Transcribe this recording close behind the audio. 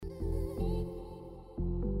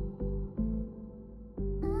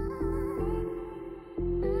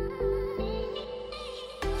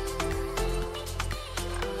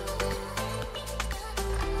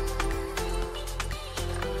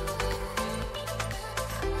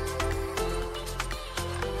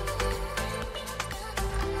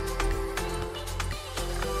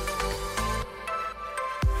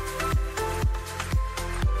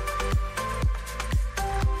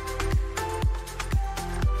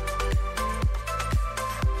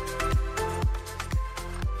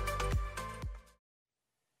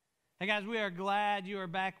guys, we are glad you are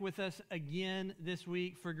back with us again this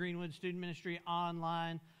week for Greenwood Student Ministry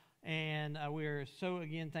Online. And we are so,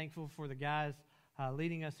 again, thankful for the guys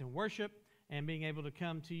leading us in worship and being able to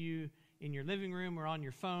come to you in your living room or on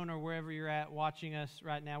your phone or wherever you're at watching us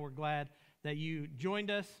right now. We're glad that you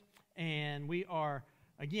joined us. And we are,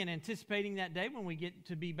 again, anticipating that day when we get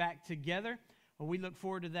to be back together. Well, we look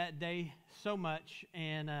forward to that day so much.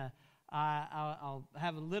 And I'll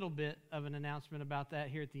have a little bit of an announcement about that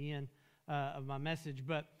here at the end of my message.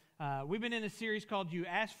 But we've been in a series called You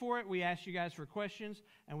Asked For It. We asked you guys for questions,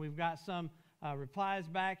 and we've got some replies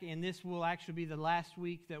back. And this will actually be the last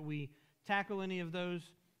week that we tackle any of those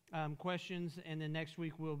questions. And then next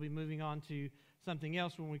week we'll be moving on to something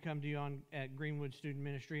else when we come to you at Greenwood Student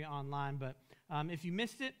Ministry Online. But if you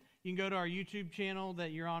missed it, you can go to our YouTube channel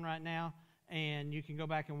that you're on right now, and you can go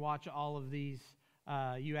back and watch all of these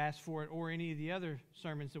You Asked For It, or any of the other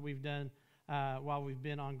sermons that we've done while we've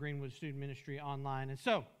been on Greenwood Student Ministry Online. And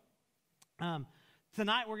so,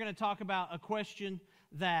 tonight we're going to talk about a question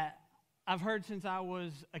that I've heard since I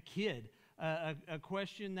was a kid, a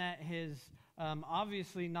question that has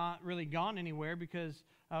obviously not really gone anywhere because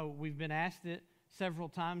we've been asked it several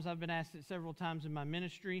times. I've been asked it several times in my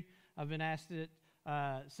ministry. I've been asked it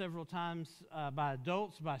several times by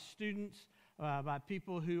adults, by students, by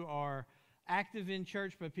people who are active in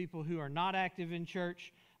church, but people who are not active in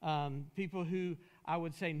church, people who I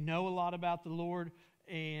would say know a lot about the Lord,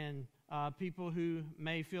 and people who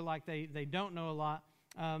may feel like they don't know a lot,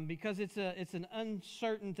 because it's an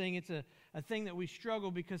uncertain thing. It's a thing that we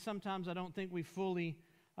struggle because sometimes I don't think we fully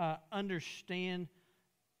understand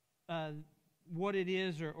what it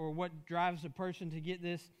is or what drives a person to get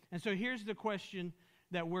this. And so here's the question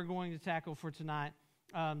that we're going to tackle for tonight.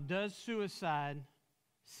 Does suicide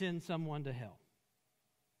send someone to hell?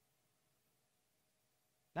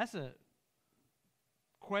 That's a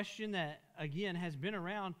question that, again, has been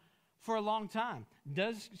around for a long time.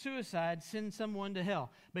 Does suicide send someone to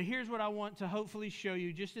hell? But here's what I want to hopefully show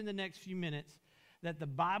you just in the next few minutes, that the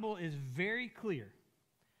Bible is very clear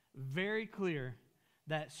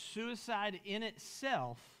that suicide in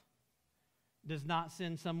itself does not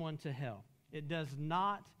send someone to hell. It does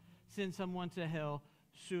not send someone to hell,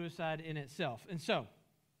 suicide in itself. And so,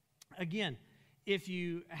 again, if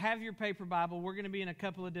you have your paper Bible, we're going to be in a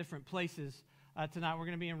couple of different places tonight. We're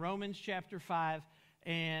going to be in Romans chapter 5,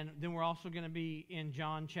 and then we're also going to be in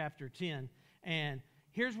John chapter 10. And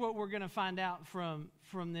here's what we're going to find out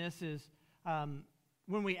from this is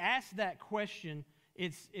when we ask that question,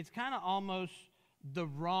 it's kind of almost the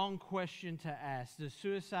wrong question to ask. Does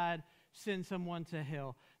suicide send someone to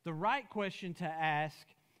hell? The right question to ask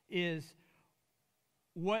is,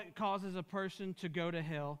 what causes a person to go to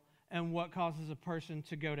hell, and what causes a person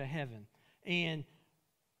to go to heaven? And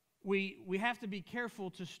we have to be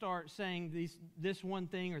careful to start saying this one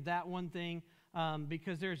thing or that one thing,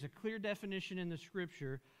 because there's a clear definition in the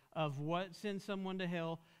Scripture of what sends someone to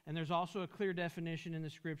hell, and there's also a clear definition in the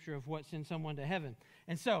Scripture of what sends someone to heaven.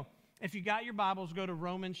 And so, if you got your Bibles, go to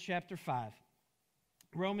Romans chapter 5.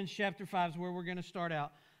 Romans chapter 5 is where we're going to start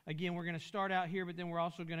out. Again, we're going to start out here, but then we're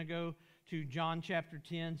also going to go to John chapter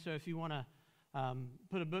 10. So if you want to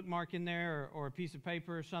put a bookmark in there or a piece of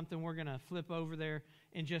paper or something, we're going to flip over there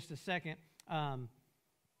in just a second.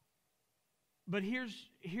 But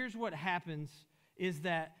here's what happens is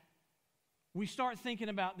that we start thinking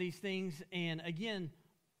about these things, and again,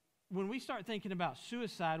 when we start thinking about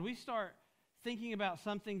suicide, we start thinking about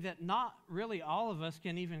something that not really all of us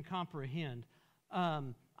can even comprehend.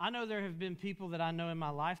 I know there have been people that I know in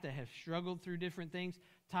my life that have struggled through different things.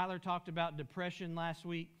 Tyler talked about depression last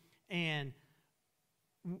week, and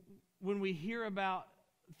when we hear about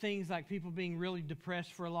things like people being really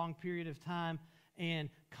depressed for a long period of time and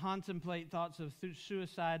contemplate thoughts of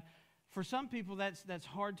suicide, for some people that's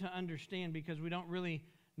hard to understand because we don't really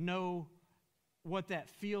know what that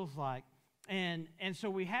feels like. And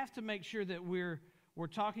so we have to make sure that we're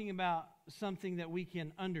talking about something that we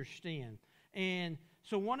can understand. And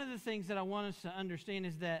so one of the things that I want us to understand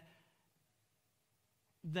is that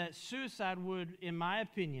suicide would, in my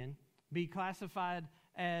opinion, be classified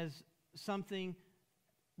as something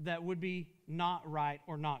that would be not right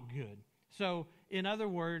or not good. So, in other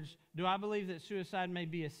words, do I believe that suicide may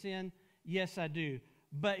be a sin? Yes, I do.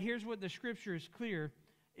 But here's what the Scripture is clear,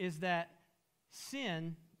 is that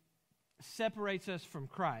sin separates us from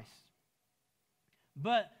Christ.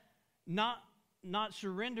 But not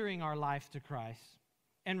surrendering our life to Christ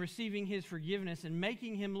and receiving His forgiveness and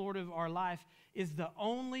making Him Lord of our life is the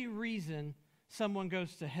only reason someone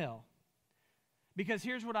goes to hell. Because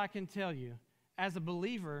here's what I can tell you. As a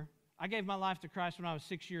believer, I gave my life to Christ when I was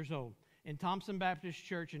 6 years old. in Thompson Baptist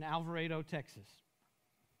Church in Alvarado, Texas.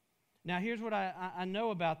 Now, here's what I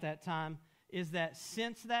know about that time, is that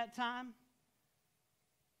since that time,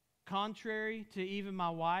 contrary to even my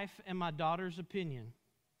wife and my daughter's opinion,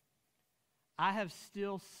 I have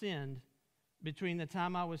still sinned between the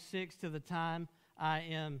time I was 6 to the time I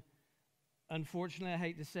am, unfortunately, I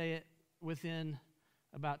hate to say it, within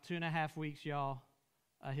about 2.5 weeks, y'all,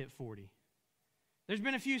 I hit 40. There's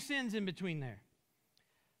been a few sins in between there.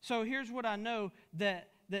 So here's what I know, that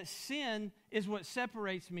sin is what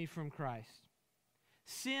separates me from Christ.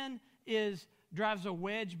 Sin drives a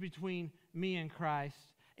wedge between me and Christ.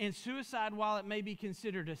 And suicide, while it may be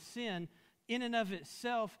considered a sin, in and of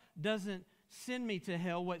itself doesn't send me to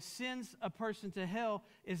hell. What sends a person to hell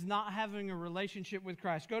is not having a relationship with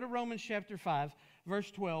Christ. Go to Romans chapter 5, verse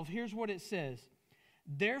 12. Here's what it says.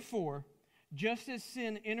 Therefore, just as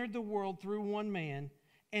sin entered the world through one man,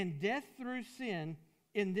 and death through sin,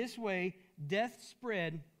 in this way death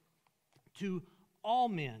spread to all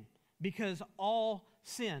men, because all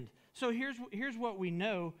sinned. So here's what we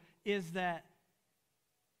know, is that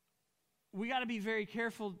we got to be very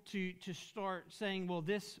careful to start saying, well,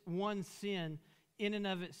 this one sin in and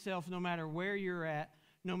of itself, no matter where you're at,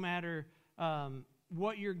 no matter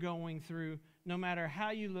what you're going through, no matter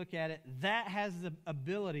how you look at it, that has the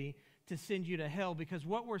ability to send you to hell, because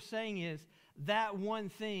what we're saying is that one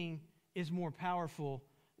thing is more powerful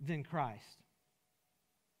than Christ.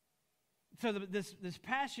 So this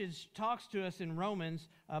passage talks to us in Romans.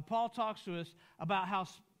 Paul talks to us about how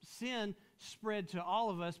sin spread to all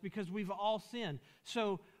of us because we've all sinned.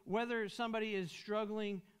 So whether somebody is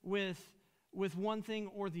struggling with one thing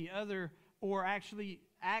or the other, or actually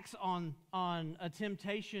acts on a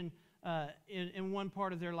temptation in one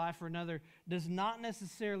part of their life or another, does not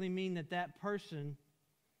necessarily mean that person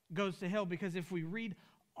goes to hell. Because if we read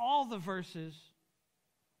all the verses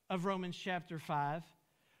of Romans chapter 5,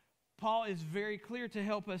 Paul is very clear to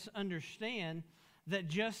help us understand that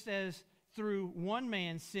just as through one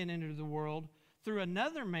man sin entered the world, through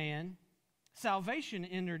another man salvation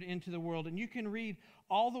entered into the world. And you can read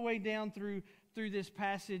all the way down through this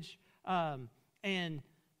passage, and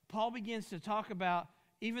Paul begins to talk about,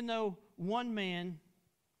 even though one man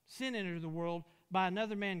sin entered the world, by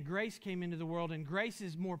another man grace came into the world, and grace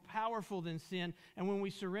is more powerful than sin. And when we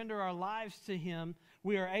surrender our lives to Him,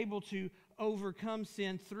 we are able to overcome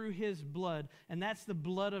sin through His blood, and that's the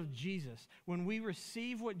blood of Jesus. When we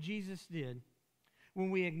receive what Jesus did,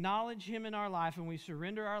 when we acknowledge Him in our life and we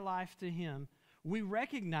surrender our life to Him, we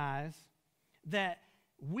recognize that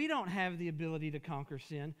we don't have the ability to conquer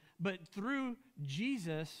sin, but through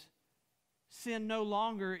Jesus, sin no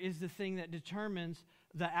longer is the thing that determines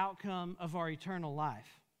the outcome of our eternal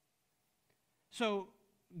life. So,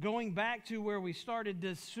 going back to where we started,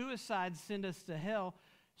 does suicide send us to hell?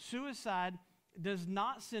 Suicide does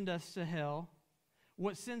not send us to hell.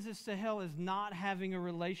 What sends us to hell is not having a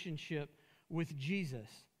relationship with Jesus.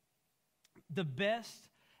 The best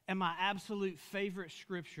and my absolute favorite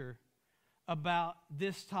scripture about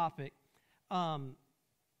this topic, and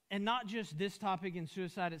not just this topic in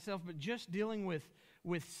suicide itself, but just dealing with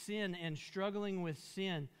sin and struggling with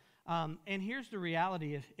sin. And here's the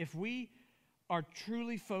reality. If we are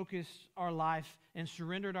truly focused our life and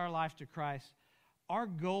surrendered our life to Christ, our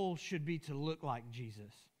goal should be to look like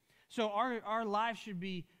Jesus. So our life should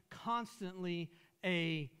be constantly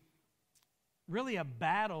really a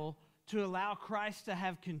battle to allow Christ to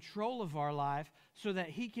have control of our life so that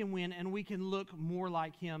He can win and we can look more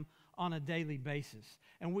like Him on a daily basis.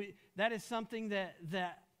 And that is something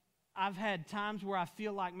that I've had times where I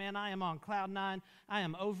feel like, man, I am on cloud nine. I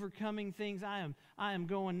am overcoming things. I am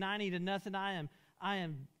going 90-0. I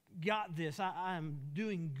am got this. I am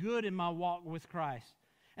doing good in my walk with Christ.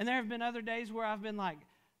 And there have been other days where I've been like,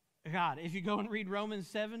 God, if you go and read Romans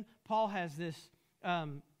 7, Paul has this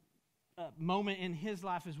moment in his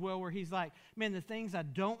life as well where he's like, man, the things I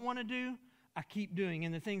don't want to do, I keep doing.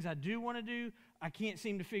 And the things I do want to do, I can't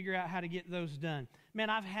seem to figure out how to get those done. Man,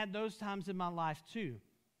 I've had those times in my life too.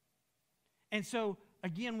 And so,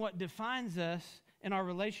 again, what defines us in our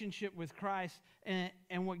relationship with Christ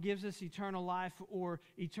and what gives us eternal life or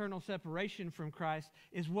eternal separation from Christ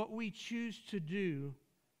is what we choose to do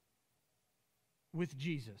with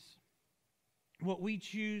Jesus. What we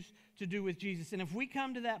choose to do with Jesus. And if we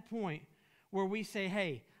come to that point where we say,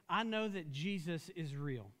 hey, I know that Jesus is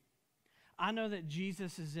real. I know that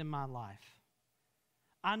Jesus is in my life.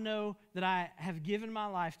 I know that I have given my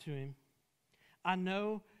life to Him. I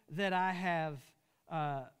know that I have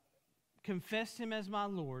confessed Him as my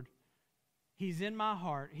Lord. He's in my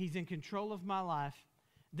heart. He's in control of my life.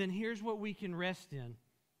 Then here's what we can rest in.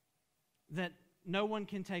 That no one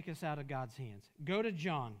can take us out of God's hands. Go to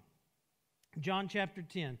John. John chapter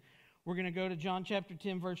 10. We're going to go to John chapter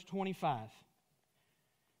 10, verse 25.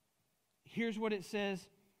 Here's what it says.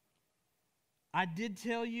 I did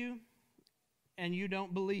tell you, and you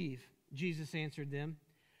don't believe, Jesus answered them.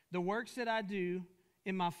 The works that I do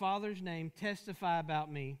in my Father's name testify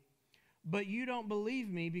about me, but you don't believe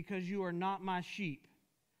me because you are not my sheep.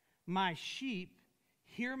 My sheep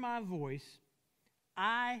hear my voice.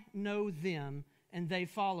 I know them, and they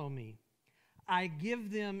follow me. I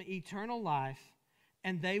give them eternal life,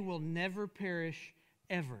 and they will never perish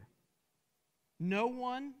ever. No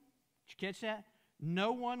one, did you catch that?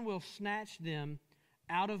 No one will snatch them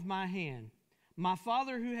out of my hand. My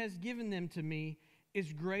Father who has given them to me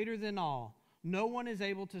is greater than all. No one is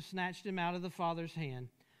able to snatch them out of the Father's hand.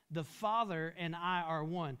 The Father and I are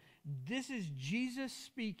one. This is Jesus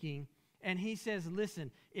speaking, and he says,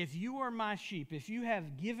 listen, if you are my sheep, if you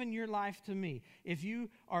have given your life to me, if you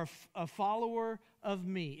are a follower of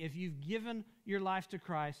me, if you've given your life to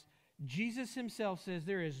Christ, Jesus himself says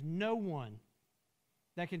there is no one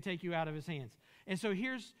that can take you out of his hands. And so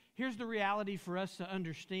here's the reality for us to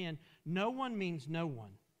understand. No one means no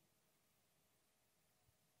one.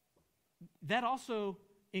 That also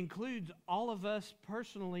includes all of us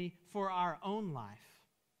personally for our own life.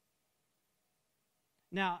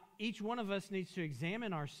 Now, each one of us needs to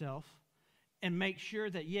examine ourselves and make sure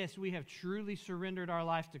that, yes, we have truly surrendered our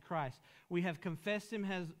life to Christ. We have confessed him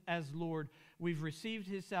as Lord. We've received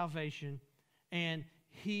his salvation, and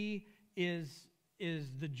he is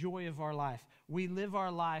the joy of our life. We live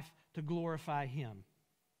our life to glorify him.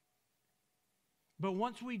 But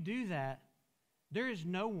once we do that, there is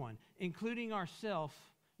no one, including ourselves,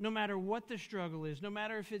 no matter what the struggle is, no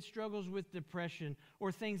matter if it struggles with depression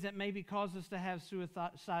or things that maybe cause us to have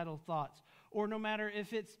suicidal thoughts, or no matter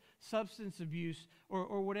if it's substance abuse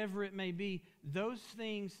or whatever it may be, those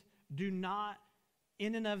things do not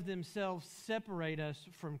in and of themselves separate us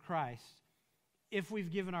from Christ if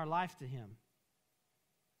we've given our life to him.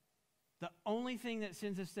 The only thing that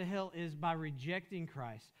sends us to hell is by rejecting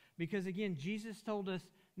Christ. Because again, Jesus told us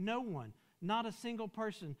no one, not a single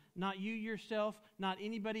person, not you yourself, not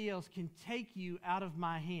anybody else can take you out of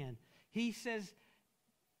my hand. He says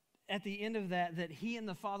at the end of that he and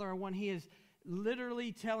the Father are one. He is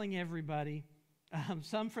literally telling everybody,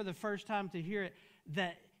 some for the first time to hear it,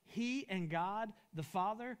 that he and God, the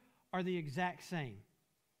Father, are the exact same.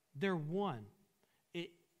 They're one.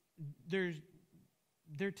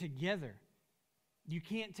 They're together. You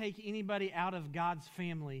can't take anybody out of God's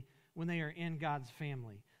family when they are in God's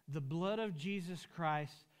family. The blood of Jesus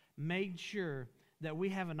Christ made sure that we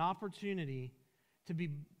have an opportunity to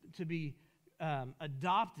be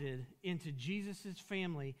adopted into Jesus'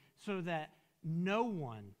 family so that no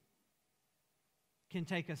one can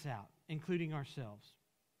take us out, including ourselves.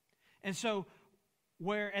 And so,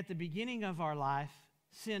 where at the beginning of our life,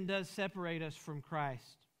 sin does separate us from Christ,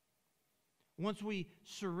 once we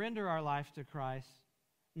surrender our life to Christ,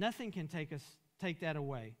 nothing can take that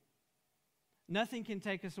away. Nothing can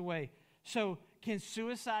take us away. So, can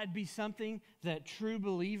suicide be something that true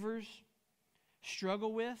believers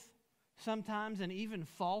struggle with sometimes and even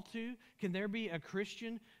fall to? Can there be a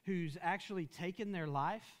Christian who's actually taken their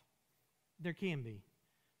life? There can be.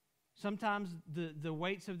 Sometimes the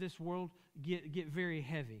weights of this world get very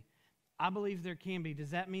heavy. I believe there can be.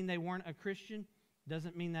 Does that mean they weren't a Christian?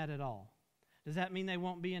 Doesn't mean that at all. Does that mean they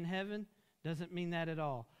won't be in heaven? Doesn't mean that at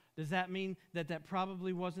all. Does that mean that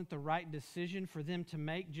probably wasn't the right decision for them to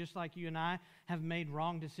make, just like you and I have made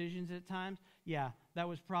wrong decisions at times? Yeah, that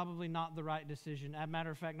was probably not the right decision. As a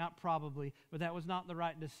matter of fact, not probably, but that was not the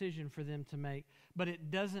right decision for them to make. But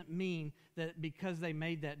it doesn't mean that because they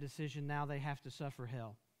made that decision, now they have to suffer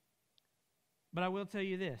hell. But I will tell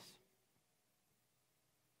you this.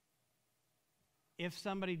 If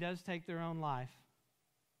somebody does take their own life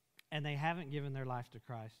and they haven't given their life to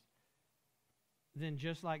Christ, then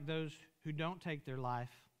just like those who don't take their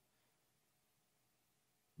life,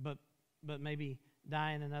 but maybe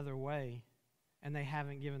die in another way, and they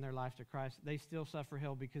haven't given their life to Christ, they still suffer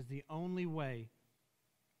hell, because the only way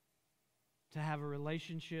to have a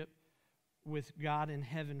relationship with God in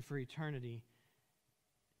heaven for eternity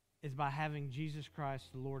is by having Jesus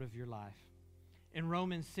Christ, the Lord of your life. In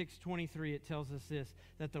Romans 6:23, it tells us this,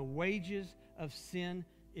 that the wages of sin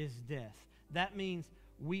is death. That means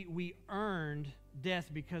we earned death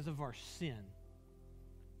because of our sin.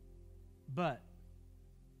 But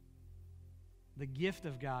the gift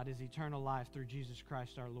of God is eternal life through Jesus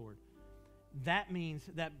Christ our Lord. That means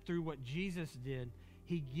that through what Jesus did,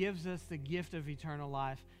 he gives us the gift of eternal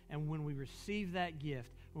life. And when we receive that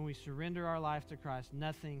gift, when we surrender our life to Christ,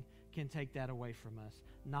 nothing can take that away from us.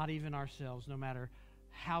 Not even ourselves, no matter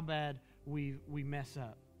how bad we mess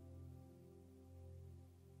up.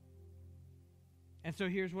 And so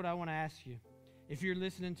here's what I want to ask you. If you're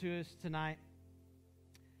listening to us tonight,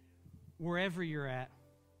 wherever you're at,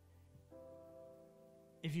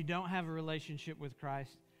 if you don't have a relationship with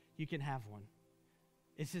Christ, you can have one.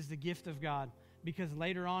 This is the gift of God, because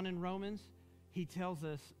later on in Romans, he tells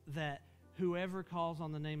us that whoever calls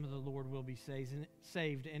on the name of the Lord will be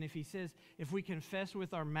saved. And if he says, if we confess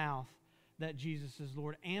with our mouth that Jesus is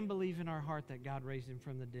Lord and believe in our heart that God raised him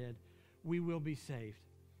from the dead, we will be saved.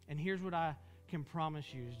 And here's what I can promise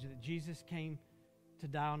you, is that Jesus came to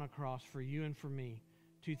die on a cross for you and for me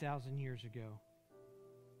 2,000 years ago.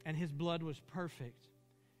 And his blood was perfect.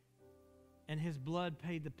 And his blood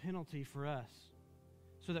paid the penalty for us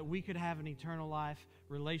so that we could have an eternal life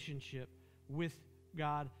relationship with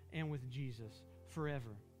God and with Jesus forever.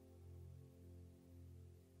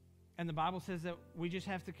 And the Bible says that we just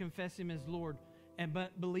have to confess him as Lord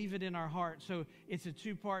but believe it in our heart. So it's a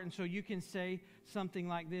two-part. And so you can say something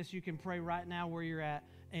like this. You can pray right now where you're at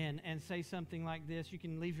and say something like this. You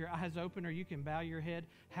can leave your eyes open, or you can bow your head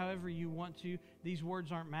however you want to. These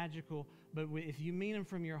words aren't magical, but if you mean them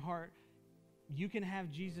from your heart, you can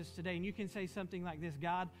have Jesus today. And you can say something like this: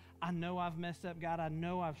 God, I know I've messed up. God, I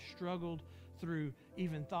know I've struggled through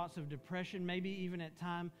even thoughts of depression, maybe even at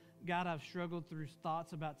time. God, I've struggled through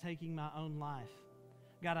thoughts about taking my own life.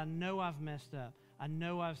 God, I know I've messed up. I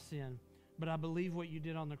know I've sinned, but I believe what you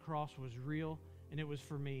did on the cross was real and it was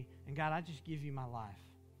for me. And God, I just give you my life.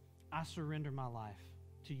 I surrender my life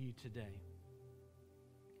to you today.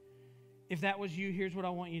 If that was you, here's what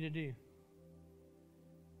I want you to do.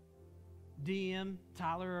 DM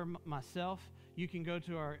Tyler or myself. You can go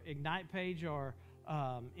to our Ignite page or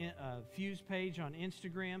Fuse page on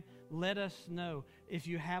Instagram. Let us know. If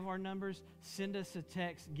you have our numbers, send us a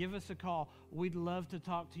text, give us a call. We'd love to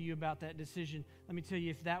talk to you about that decision. Let me tell you,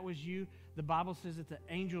 if that was you, the Bible says that the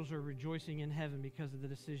angels are rejoicing in heaven because of the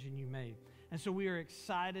decision you made. And so we are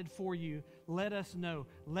excited for you. Let us know.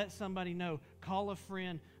 Let somebody know. Call a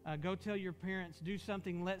friend. Go tell your parents. Do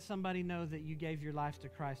something. Let somebody know that you gave your life to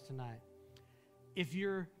Christ tonight. If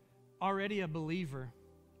you're already a believer,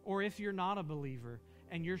 or if you're not a believer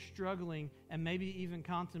and you're struggling and maybe even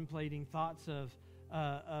contemplating thoughts of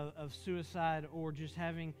suicide, or just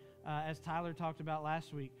having, as Tyler talked about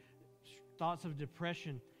last week, thoughts of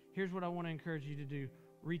depression, here's what I want to encourage you to do.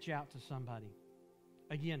 Reach out to somebody.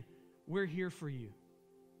 Again, we're here for you.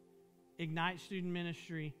 Ignite Student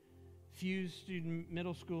Ministry, Fuse Student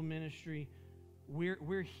Middle School Ministry,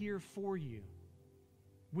 we're here for you.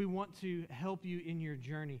 We want to help you in your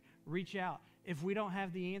journey. Reach out. If we don't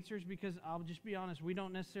have the answers, because I'll just be honest, we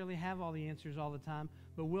don't necessarily have all the answers all the time,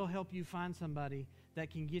 but we'll help you find somebody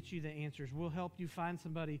that can get you the answers. We'll help you find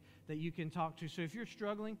somebody that you can talk to. So if you're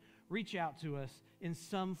struggling, reach out to us in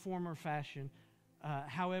some form or fashion,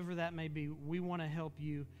 however that may be. We want to help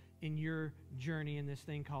you in your journey in this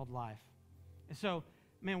thing called life. And so,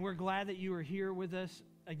 man, we're glad that you are here with us.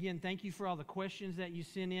 Again, thank you for all the questions that you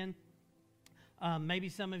sent in. Maybe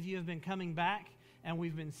some of you have been coming back and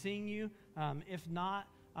we've been seeing you. If not,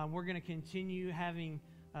 we're going to continue having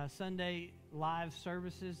Sunday live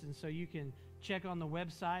services, and so you can check on the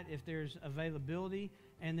website if there's availability,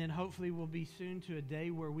 and then hopefully we'll be soon to a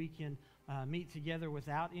day where we can meet together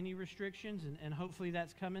without any restrictions, and hopefully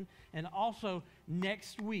that's coming. And also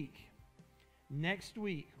next week,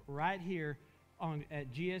 right here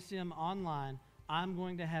at GSM Online, I'm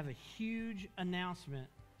going to have a huge announcement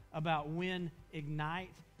about when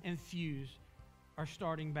Ignite and Fuse are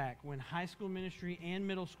starting back, when high school ministry and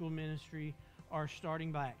middle school ministry are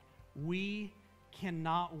starting back. We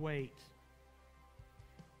cannot wait.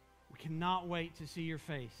 We cannot wait to see your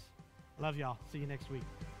face. Love y'all. See you next week.